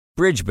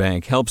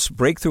Bridgebank helps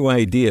breakthrough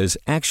ideas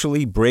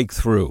actually break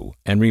through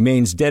and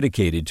remains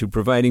dedicated to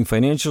providing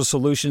financial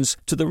solutions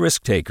to the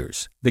risk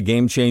takers, the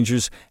game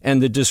changers, and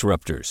the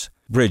disruptors.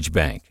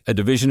 Bridgebank, a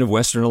division of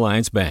Western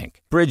Alliance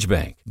Bank.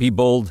 Bridgebank. Be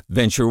bold,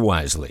 venture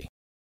wisely.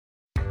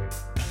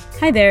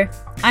 Hi there,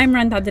 I'm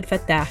Rand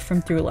Abdel-Fattah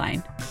from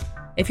Throughline.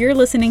 If you're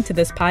listening to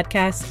this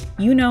podcast,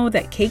 you know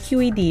that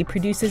KQED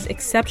produces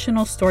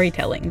exceptional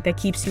storytelling that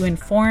keeps you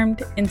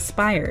informed,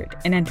 inspired,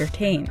 and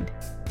entertained.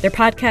 Their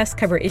podcasts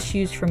cover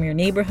issues from your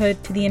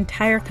neighborhood to the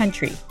entire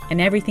country and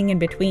everything in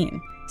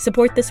between.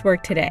 Support this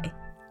work today.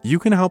 You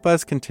can help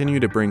us continue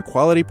to bring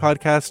quality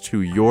podcasts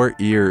to your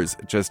ears.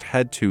 Just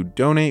head to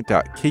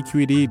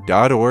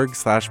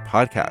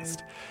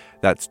donate.kqed.org/podcast.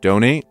 That's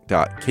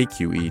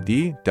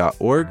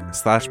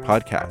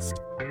donate.kqed.org/podcast.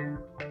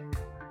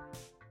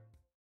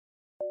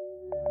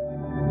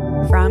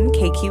 From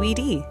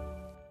KQED.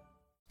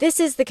 This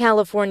is the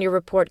California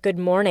Report. Good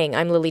morning.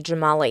 I'm Lily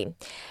Jamali.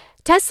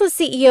 Tesla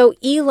CEO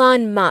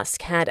Elon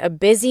Musk had a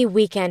busy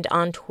weekend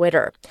on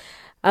Twitter.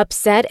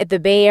 Upset at the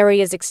Bay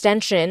Area's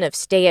extension of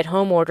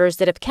stay-at-home orders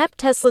that have kept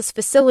Tesla's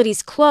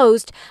facilities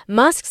closed,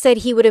 Musk said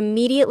he would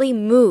immediately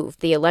move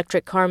the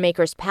electric car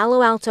maker's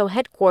Palo Alto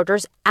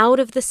headquarters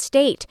out of the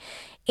state.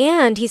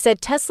 And he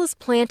said Tesla's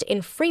plant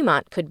in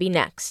Fremont could be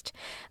next.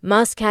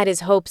 Musk had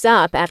his hopes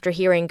up after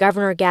hearing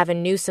Governor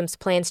Gavin Newsom's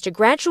plans to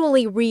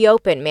gradually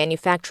reopen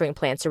manufacturing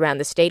plants around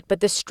the state,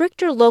 but the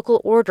stricter local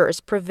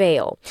orders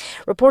prevail.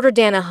 Reporter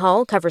Dana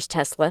Hull covers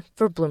Tesla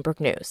for Bloomberg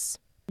News.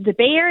 The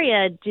Bay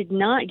Area did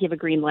not give a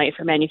green light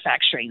for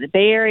manufacturing. The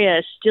Bay Area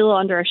is still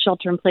under a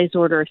shelter-in-place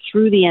order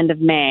through the end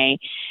of May.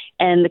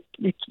 And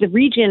the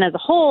region as a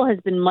whole has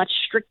been much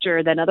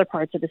stricter than other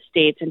parts of the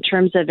states in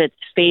terms of its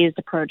phased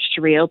approach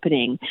to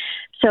reopening.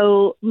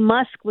 So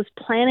Musk was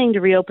planning to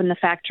reopen the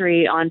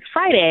factory on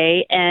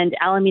Friday, and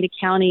Alameda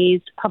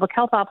County's public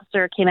health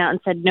officer came out and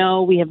said,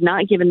 no, we have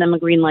not given them a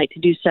green light to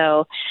do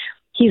so.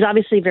 He's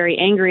obviously very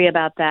angry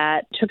about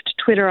that, took to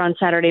Twitter on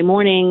Saturday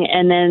morning,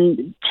 and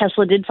then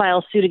Tesla did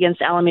file suit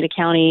against Alameda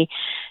County,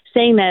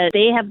 saying that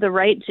they have the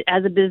right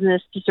as a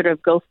business to sort of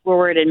go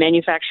forward and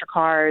manufacture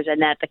cars, and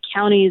that the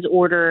county's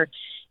order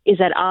is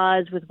at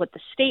odds with what the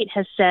state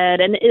has said.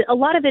 And a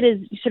lot of it is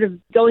sort of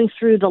going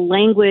through the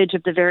language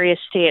of the various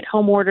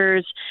stay-at-home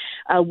orders,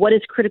 what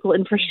is critical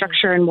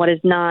infrastructure and what is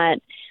not,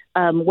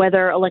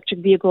 whether electric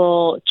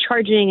vehicle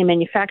charging and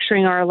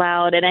manufacturing are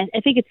allowed. And I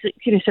think it's,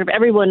 sort of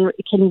everyone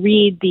can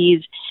read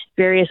these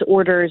various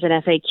orders and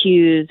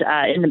FAQs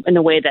in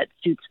a way that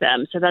suits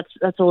them. So that's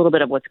a little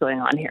bit of what's going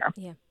on here.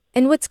 Yeah.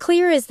 And what's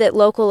clear is that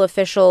local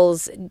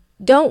officials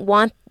don't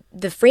want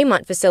the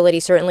Fremont facility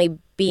certainly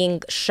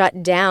being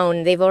shut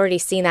down. They've already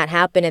seen that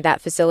happen at that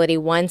facility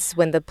once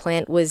when the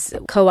plant was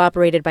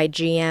co-operated by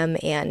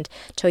GM and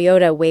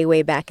Toyota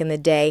way back in the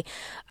day.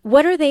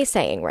 What are they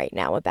saying right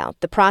now about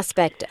the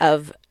prospect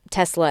of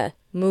Tesla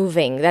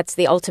moving? That's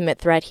the ultimate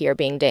threat here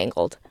being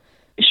dangled.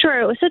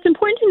 Sure. So it's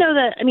important to know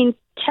that,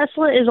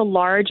 Tesla is a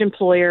large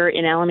employer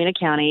in Alameda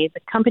County. The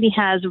company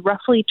has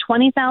roughly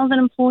 20,000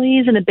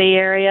 employees in the Bay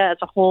Area as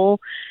a whole,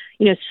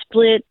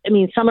 split.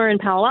 Some are in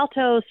Palo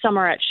Alto, some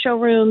are at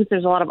showrooms.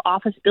 There's a lot of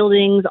office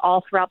buildings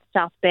all throughout the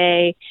South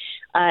Bay.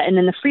 And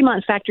then the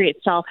Fremont factory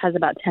itself has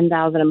about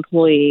 10,000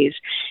 employees.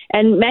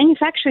 And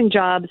manufacturing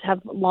jobs have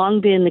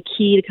long been the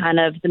key to kind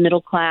of the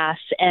middle class.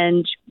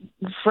 And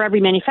for every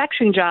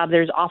manufacturing job,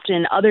 there's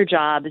often other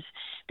jobs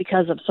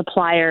because of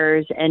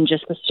suppliers and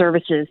just the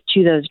services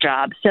to those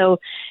jobs. So,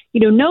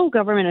 no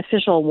government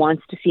official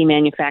wants to see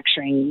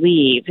manufacturing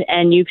leave.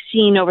 And you've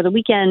seen over the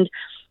weekend,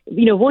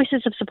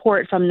 voices of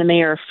support from the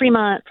mayor of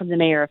Fremont, from the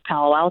mayor of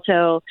Palo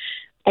Alto.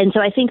 And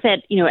so I think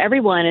that,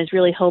 everyone is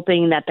really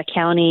hoping that the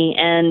county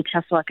and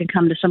Tesla can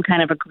come to some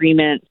kind of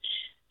agreement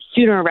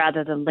sooner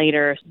rather than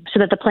later so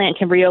that the plant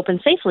can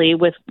reopen safely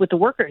with the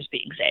workers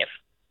being safe.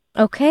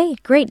 Okay,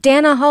 great.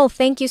 Dana Hull,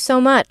 thank you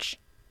so much.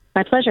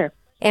 My pleasure.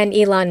 And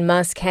Elon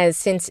Musk has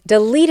since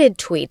deleted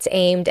tweets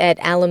aimed at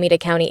Alameda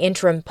County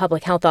Interim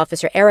Public Health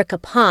Officer Erica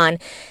Pan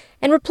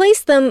and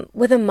replaced them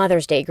with a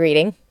Mother's Day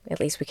greeting. At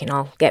least we can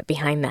all get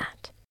behind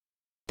that.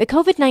 The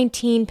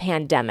COVID-19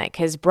 pandemic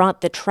has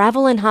brought the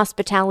travel and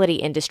hospitality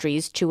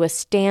industries to a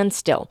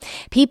standstill.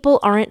 People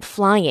aren't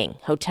flying,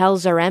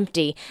 hotels are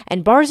empty,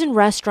 and bars and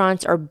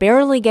restaurants are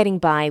barely getting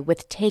by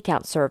with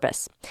takeout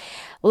service.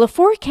 Well, a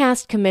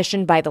forecast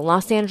commissioned by the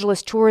Los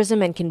Angeles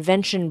Tourism and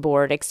Convention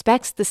Board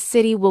expects the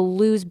city will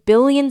lose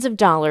billions of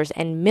dollars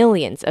and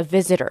millions of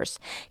visitors.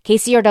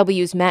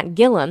 KCRW's Matt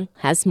Gillum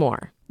has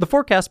more. The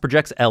forecast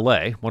projects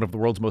L.A., one of the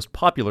world's most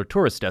popular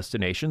tourist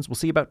destinations, will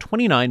see about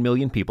 29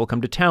 million people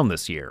come to town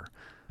this year.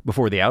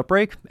 Before the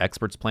outbreak,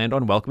 experts planned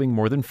on welcoming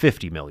more than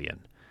 50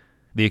 million.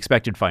 The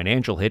expected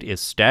financial hit is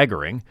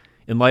staggering.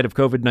 In light of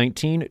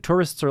COVID-19,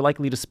 tourists are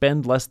likely to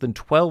spend less than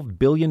 $12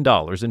 billion in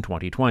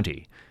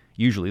 2020.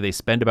 Usually they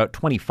spend about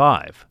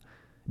 $25.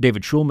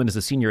 David Schulman is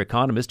a senior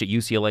economist at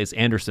UCLA's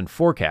Anderson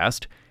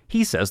Forecast.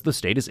 He says the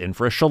state is in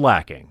for a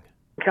shellacking.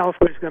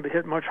 California is going to be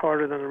hit much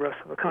harder than the rest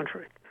of the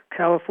country.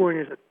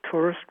 California is a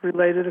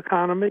tourist-related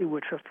economy,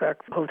 which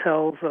affects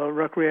hotels,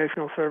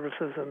 recreational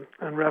services,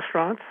 and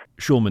restaurants.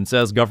 Schulman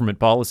says government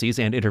policies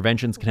and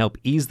interventions can help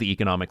ease the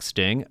economic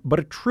sting, but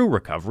a true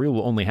recovery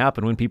will only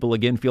happen when people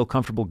again feel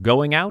comfortable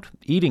going out,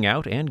 eating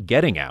out, and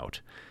getting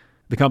out.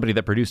 The company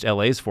that produced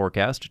LA's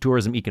forecast,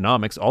 Tourism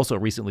Economics, also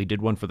recently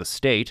did one for the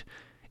state.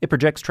 It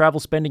projects travel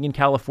spending in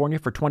California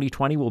for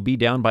 2020 will be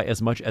down by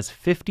as much as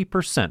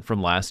 50%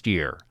 from last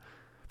year.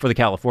 For the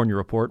California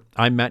Report,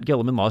 I'm Matt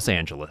Gillum in Los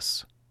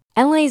Angeles.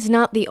 LA's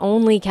not the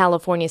only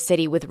California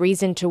city with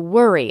reason to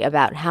worry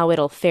about how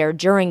it'll fare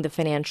during the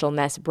financial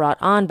mess brought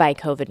on by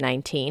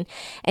COVID-19.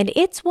 And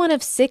it's one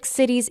of 6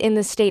 cities in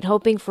the state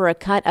hoping for a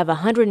cut of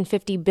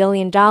 $150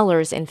 billion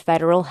in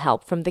federal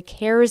help from the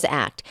CARES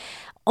Act.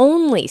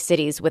 Only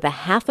cities with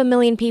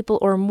 500,000 people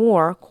or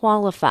more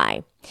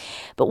qualify.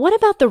 But what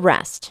about the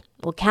rest?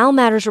 Well, Cal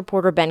Matters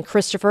reporter Ben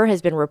Christopher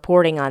has been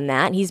reporting on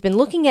that. He's been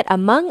looking at,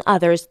 among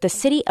others, the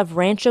city of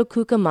Rancho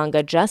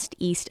Cucamonga just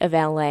east of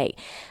L.A.,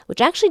 which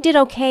actually did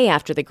okay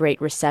after the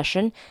Great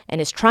Recession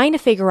and is trying to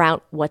figure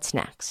out what's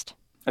next.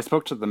 I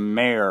spoke to the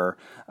mayor,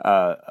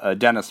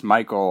 Dennis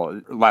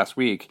Michael, last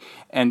week,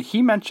 and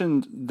he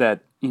mentioned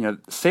that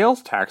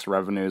sales tax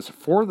revenues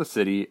for the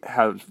city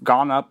have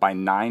gone up by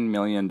 $9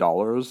 million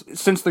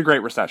since the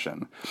Great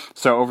Recession.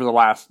 So over the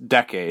last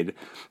decade,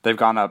 they've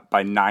gone up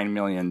by $9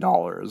 million.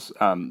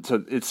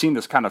 So it's seen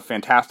this kind of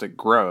fantastic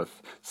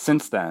growth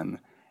since then.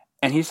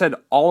 And he said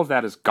all of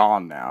that is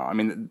gone now. I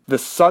mean, the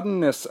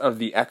suddenness of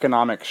the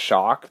economic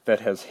shock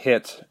that has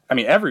hit,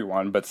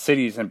 everyone, but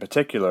cities in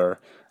particular,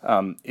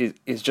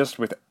 is just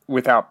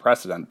without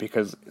precedent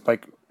because,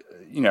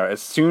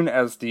 as soon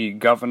as the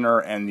governor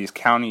and these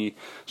county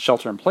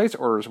shelter-in-place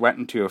orders went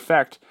into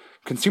effect,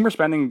 consumer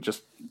spending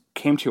just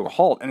came to a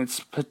halt. And it's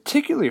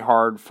particularly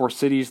hard for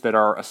cities that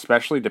are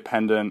especially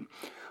dependent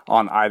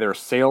on either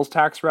sales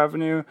tax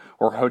revenue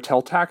or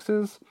hotel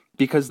taxes,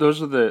 because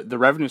those are the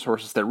revenue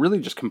sources that really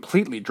just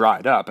completely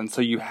dried up. And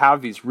so you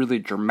have these really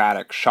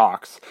dramatic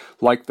shocks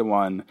like the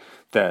one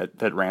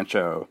that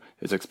Rancho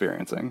is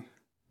experiencing.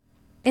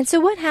 And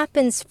so what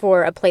happens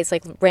for a place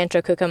like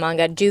Rancho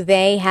Cucamonga? Do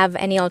they have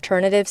any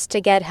alternatives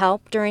to get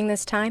help during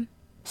this time?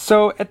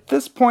 So at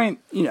this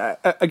point,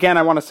 again,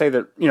 I want to say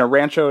that,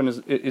 Rancho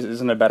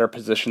is in a better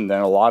position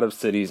than a lot of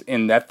cities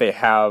in that they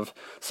have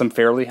some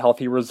fairly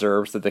healthy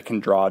reserves that they can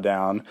draw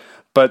down.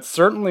 But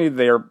certainly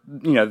they're,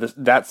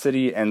 that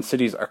city and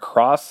cities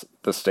across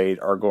the state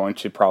are going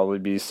to probably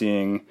be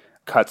seeing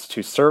cuts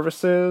to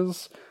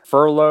services,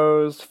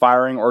 furloughs,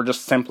 firing, or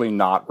just simply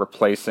not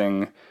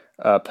replacing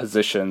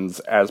positions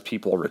as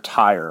people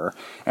retire.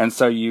 And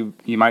so you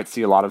might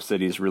see a lot of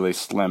cities really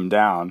slim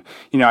down.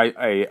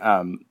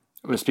 I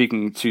was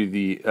speaking to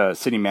the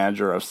city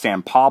manager of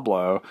San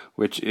Pablo,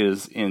 which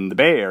is in the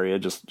Bay Area,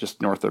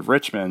 just north of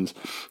Richmond.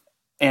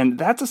 And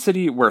that's a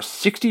city where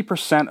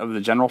 60% of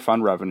the general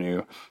fund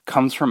revenue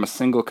comes from a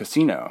single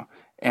casino.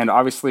 And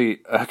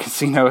obviously, a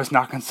casino is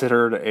not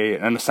considered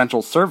an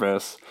essential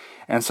service.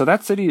 And so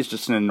that city is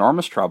just in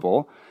enormous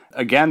trouble.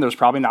 Again, there's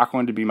probably not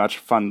going to be much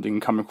funding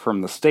coming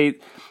from the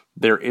state.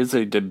 There is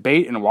a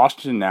debate in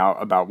Washington now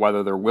about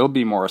whether there will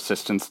be more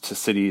assistance to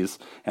cities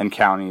and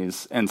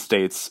counties and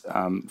states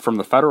from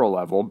the federal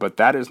level, but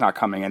that is not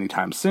coming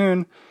anytime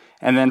soon.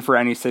 And then for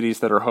any cities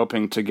that are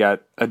hoping to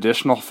get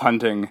additional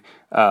funding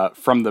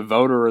from the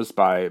voters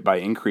by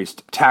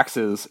increased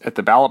taxes at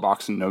the ballot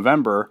box in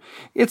November,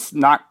 it's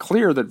not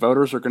clear that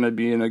voters are going to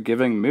be in a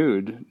giving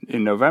mood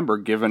in November,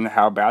 given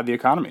how bad the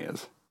economy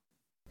is.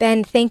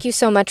 Ben, thank you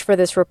so much for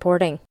this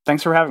reporting.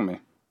 Thanks for having me.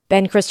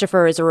 Ben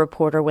Christopher is a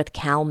reporter with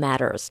Cal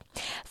Matters.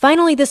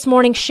 Finally, this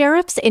morning,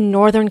 sheriffs in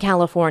Northern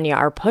California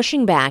are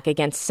pushing back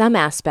against some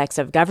aspects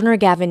of Governor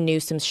Gavin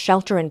Newsom's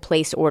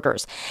shelter-in-place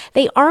orders.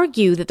 They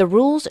argue that the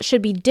rules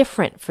should be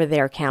different for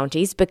their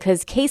counties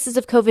because cases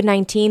of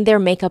COVID-19 there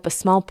make up a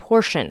small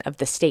portion of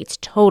the state's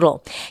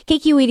total.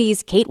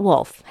 KQED's Kate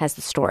Wolf has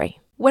the story.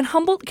 When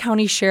Humboldt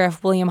County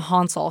Sheriff William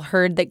Hansel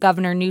heard that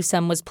Governor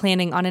Newsom was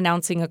planning on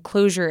announcing a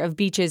closure of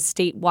beaches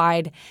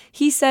statewide,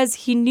 he says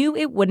he knew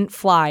it wouldn't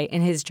fly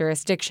in his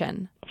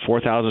jurisdiction.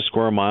 4,000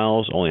 square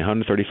miles, only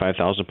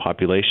 135,000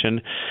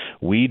 population.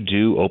 We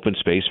do open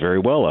space very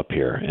well up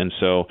here. And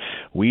so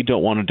we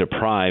don't want to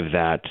deprive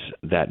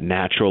that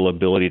natural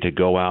ability to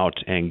go out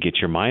and get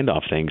your mind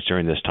off things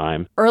during this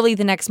time. Early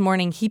the next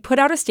morning, he put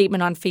out a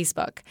statement on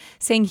Facebook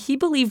saying he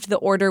believed the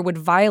order would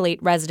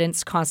violate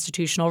residents'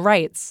 constitutional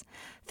rights.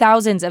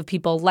 Thousands of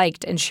people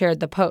liked and shared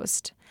the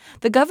post.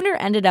 The governor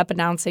ended up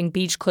announcing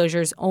beach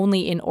closures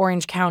only in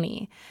Orange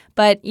County.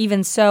 But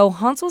even so,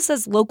 Hansel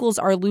says locals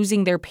are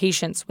losing their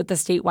patience with the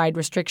statewide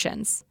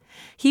restrictions.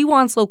 He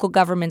wants local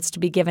governments to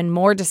be given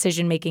more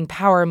decision-making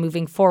power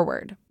moving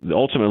forward.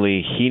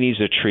 Ultimately, he needs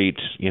to treat,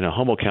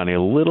 Humboldt County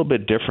a little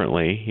bit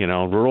differently,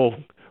 rural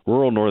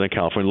Northern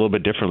California a little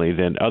bit differently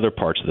than other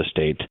parts of the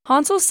state.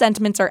 Hansel's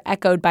sentiments are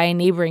echoed by a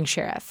neighboring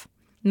sheriff.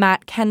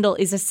 Matt Kendall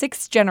is a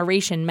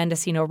sixth-generation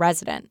Mendocino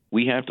resident.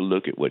 We have to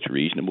look at what's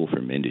reasonable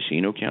for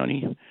Mendocino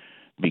County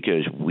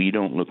because we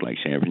don't look like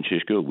San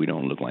Francisco. We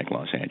don't look like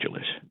Los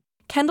Angeles.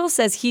 Kendall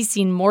says he's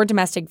seen more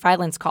domestic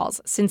violence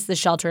calls since the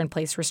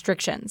shelter-in-place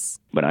restrictions.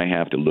 But I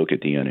have to look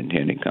at the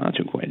unintended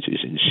consequences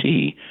and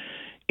see,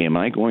 am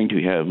I going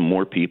to have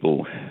more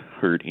people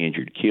hurt,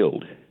 injured,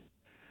 killed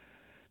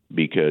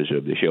because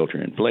of the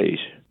shelter-in-place?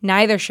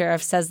 Neither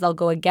sheriff says they'll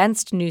go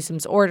against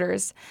Newsom's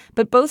orders,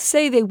 but both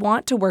say they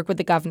want to work with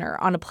the governor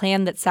on a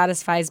plan that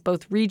satisfies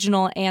both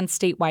regional and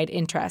statewide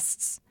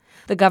interests.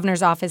 The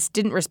governor's office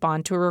didn't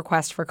respond to a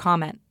request for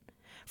comment.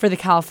 For the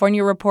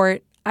California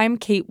Report, I'm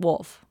Kate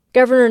Wolf.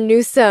 Governor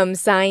Newsom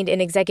signed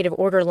an executive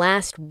order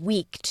last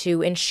week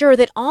to ensure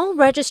that all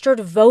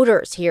registered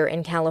voters here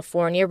in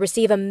California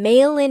receive a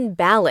mail-in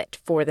ballot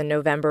for the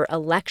November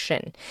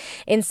election.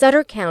 In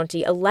Sutter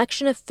County,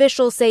 election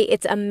officials say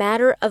it's a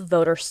matter of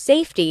voter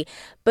safety,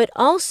 but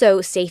also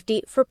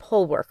safety for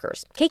poll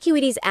workers.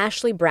 KQED's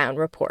Ashley Brown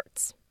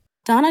reports.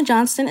 Donna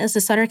Johnston is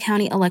the Sutter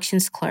County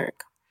elections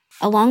clerk.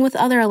 Along with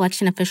other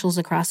election officials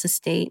across the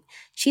state,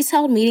 she's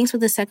held meetings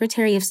with the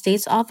Secretary of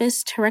State's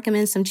office to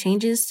recommend some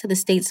changes to the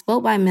state's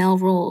vote-by-mail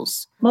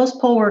rules. Most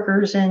poll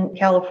workers in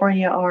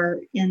California are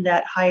in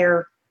that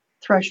higher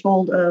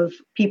threshold of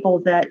people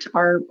that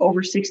are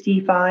over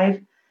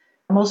 65.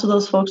 Most of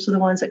those folks are the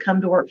ones that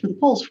come to work for the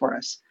polls for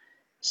us.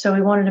 So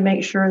we wanted to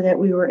make sure that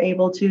we were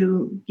able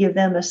to give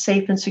them a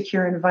safe and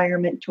secure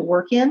environment to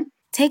work in.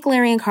 Take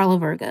Larry and Carla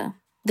Verga.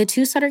 The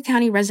two Sutter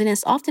County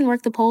residents often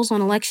work the polls on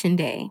Election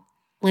Day.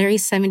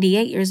 Larry's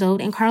 78 years old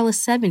and Carla's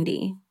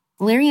 70.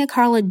 Larry and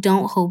Carla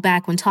don't hold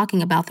back when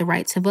talking about the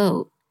right to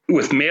vote.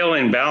 With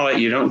mail-in ballot,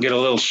 you don't get a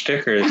little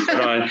sticker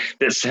put on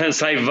that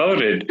says I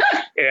voted.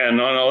 And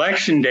on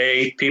Election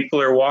Day,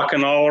 people are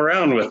walking all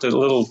around with the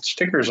little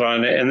stickers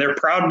on it, and they're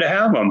proud to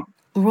have them.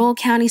 Rural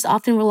counties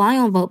often rely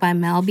on vote by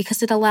mail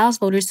because it allows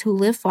voters who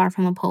live far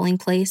from a polling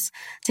place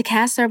to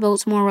cast their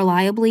votes more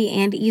reliably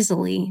and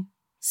easily.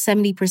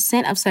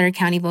 70% of Sutter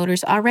County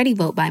voters already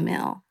vote by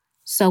mail.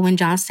 So when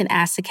Johnston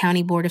asked the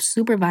County Board of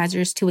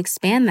Supervisors to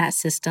expand that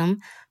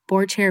system,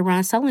 Board Chair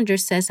Ron Sullinger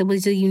says it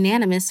was a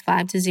unanimous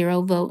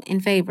 5-0 vote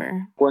in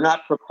favor. We're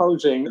not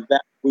proposing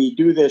that we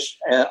do this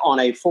on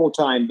a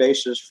full-time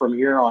basis from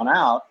here on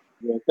out.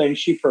 The thing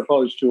she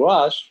proposed to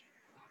us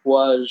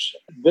was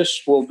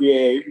this will be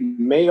a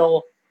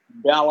mail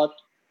ballot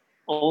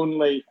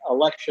only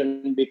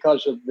election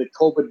because of the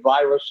COVID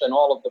virus and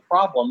all of the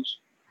problems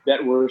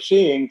that we're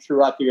seeing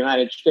throughout the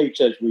United States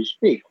as we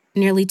speak.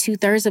 Nearly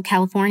 2/3 of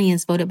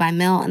Californians voted by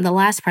mail in the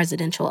last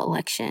presidential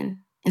election.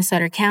 In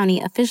Sutter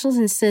County, officials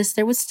insist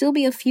there would still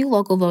be a few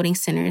local voting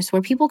centers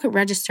where people could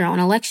register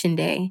on Election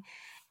Day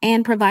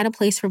and provide a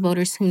place for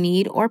voters who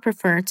need or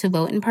prefer to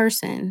vote in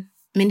person.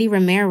 Mindy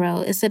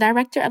Romero is the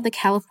director of the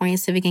California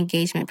Civic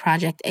Engagement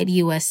Project at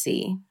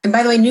USC. And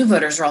by the way, new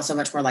voters are also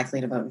much more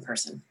likely to vote in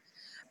person.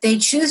 They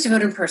choose to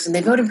vote in person.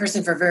 They vote in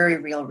person for very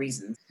real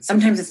reasons.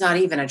 Sometimes it's not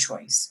even a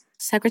choice.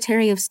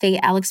 Secretary of State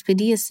Alex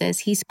Padilla says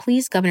he's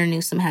pleased Governor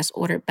Newsom has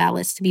ordered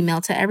ballots to be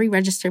mailed to every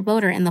registered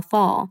voter in the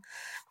fall,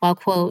 while,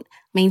 quote,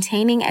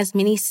 maintaining as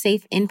many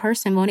safe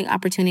in-person voting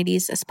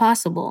opportunities as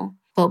possible.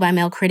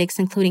 Vote-by-mail critics,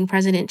 including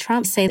President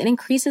Trump, say it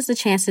increases the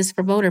chances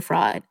for voter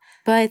fraud,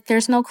 but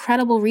there's no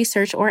credible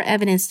research or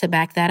evidence to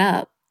back that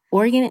up.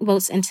 Oregon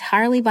votes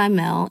entirely by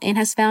mail and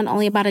has found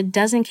only about a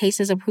dozen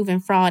cases of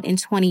proven fraud in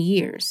 20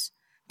 years.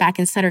 Back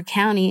in Sutter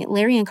County,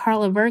 Larry and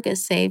Carla Verga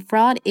say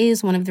fraud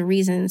is one of the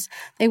reasons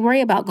they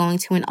worry about going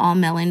to an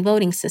all-mail-in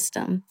voting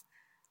system.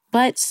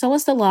 But so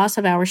is the loss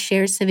of our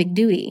shared civic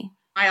duty.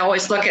 I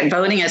always look at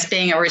voting as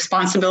being a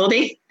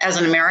responsibility as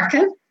an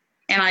American,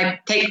 and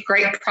I take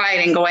great pride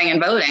in going and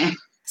voting.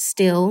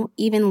 Still,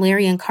 even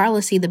Larry and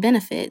Carla see the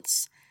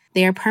benefits.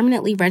 They are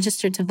permanently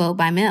registered to vote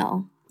by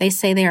mail. They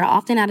say they are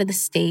often out of the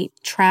state,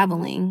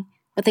 traveling,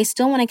 but they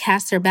still want to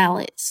cast their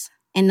ballots.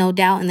 And no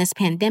doubt in this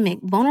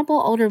pandemic, vulnerable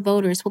older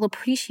voters will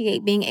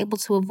appreciate being able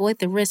to avoid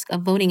the risk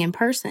of voting in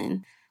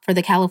person. For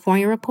the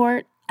California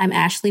Report, I'm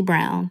Ashley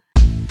Brown.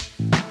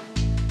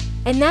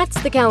 And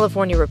that's the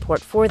California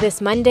Report for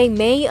this Monday,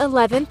 May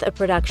 11th, a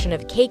production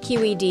of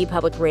KQED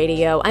Public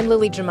Radio. I'm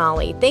Lily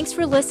Jamali. Thanks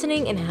for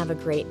listening and have a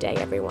great day,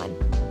 everyone.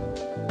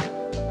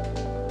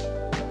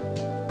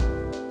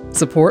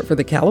 Support for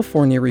the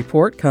California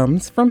Report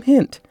comes from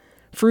Hint.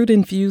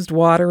 Fruit-infused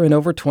water in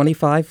over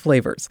 25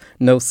 flavors.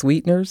 No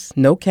sweeteners,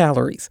 no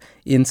calories.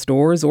 In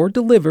stores or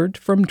delivered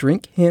from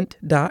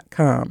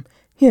drinkhint.com.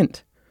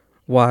 Hint.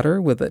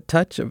 Water with a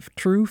touch of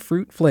true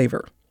fruit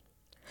flavor.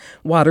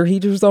 Water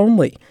Heaters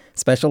Only.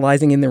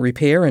 Specializing in the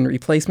repair and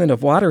replacement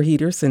of water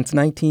heaters since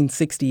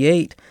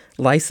 1968.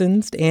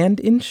 Licensed and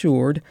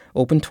insured.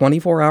 Open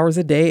 24 hours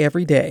a day,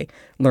 every day.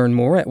 Learn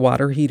more at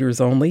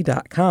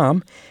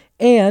waterheatersonly.com.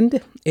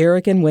 And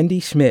Eric and Wendy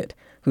Schmidt,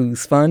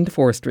 whose Fund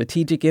for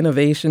Strategic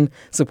Innovation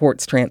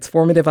supports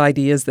transformative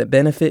ideas that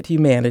benefit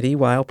humanity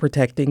while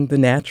protecting the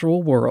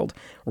natural world,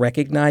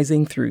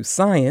 recognizing through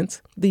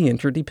science the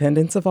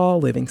interdependence of all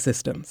living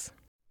systems.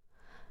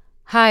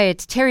 Hi,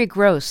 it's Terry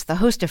Gross, the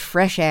host of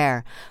Fresh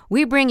Air.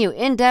 We bring you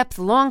in-depth,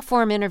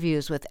 long-form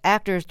interviews with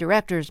actors,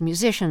 directors,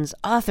 musicians,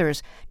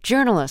 authors,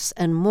 journalists,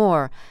 and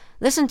more.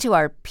 Listen to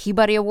our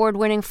Peabody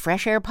Award-winning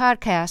Fresh Air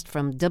podcast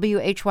from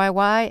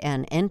WHYY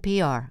and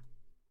NPR.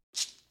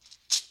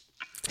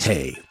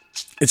 Hey,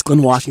 it's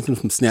Glenn Washington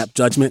from Snap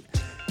Judgment.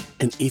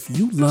 And if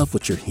you love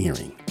what you're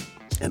hearing,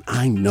 and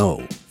I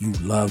know you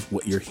love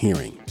what you're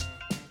hearing,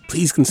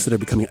 please consider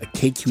becoming a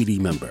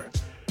KQED member.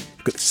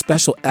 You get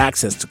special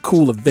access to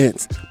cool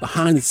events,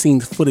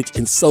 behind-the-scenes footage,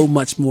 and so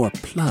much more.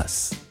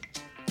 Plus,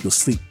 you'll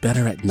sleep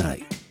better at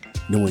night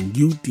knowing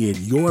you did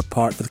your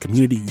part for the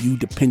community you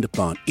depend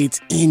upon. It's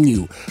in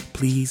you.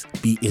 Please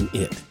be in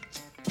it.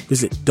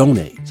 Visit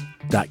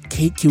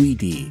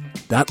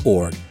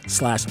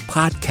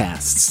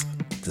donate.kqed.org/podcasts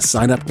to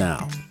sign up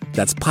now.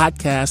 That's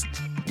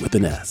podcast with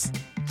an S.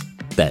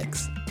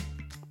 Thanks.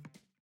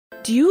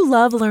 Do you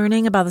love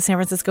learning about the San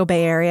Francisco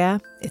Bay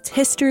Area? Its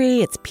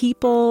history, its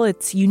people,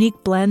 its unique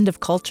blend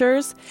of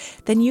cultures?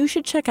 Then you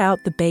should check out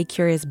the Bay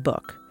Curious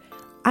book.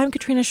 I'm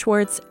Katrina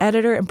Schwartz,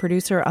 editor and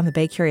producer on the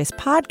Bay Curious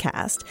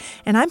podcast,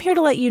 and I'm here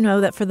to let you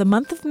know that for the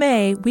month of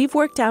May, we've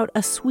worked out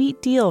a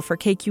sweet deal for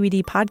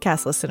KQED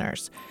podcast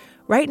listeners.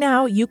 Right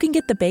now, you can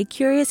get the Bay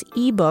Curious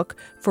ebook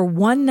for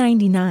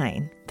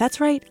 $1.99.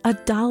 That's right,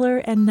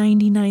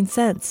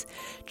 $1.99.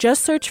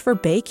 Just search for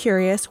Bay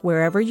Curious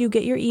wherever you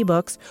get your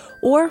ebooks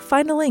or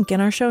find a link in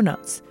our show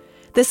notes.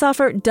 This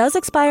offer does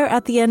expire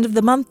at the end of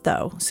the month,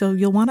 though, so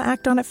you'll want to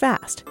act on it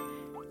fast.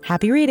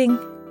 Happy reading!